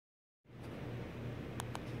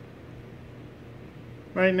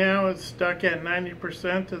Right now it's stuck at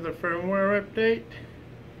 90% of the firmware update,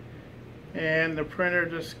 and the printer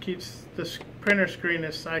just keeps, the printer screen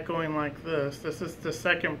is cycling like this. This is the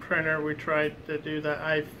second printer we tried to do the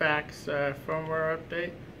I-Fax firmware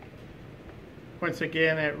update. Once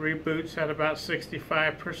again, it reboots at about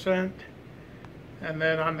 65%, and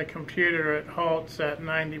then on the computer it halts at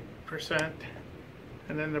 90%,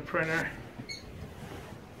 and then the printer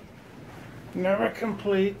never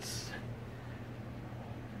completes.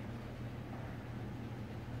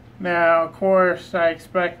 Now, of course, I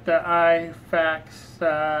expect the I-Fax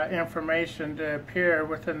information to appear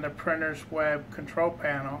within the printer's web control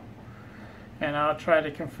panel, and I'll try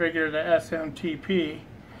to configure the SMTP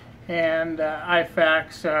and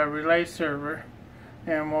I-Fax relay server,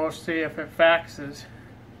 and we'll see if it faxes.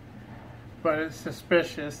 But it's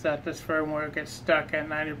suspicious that this firmware gets stuck at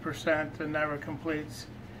 90% and never completes.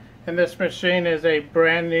 And this machine is a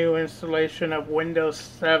brand new installation of Windows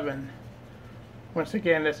 7. Once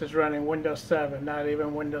again, this is running Windows 7, not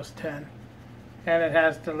even Windows 10. And it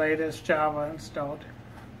has the latest Java installed.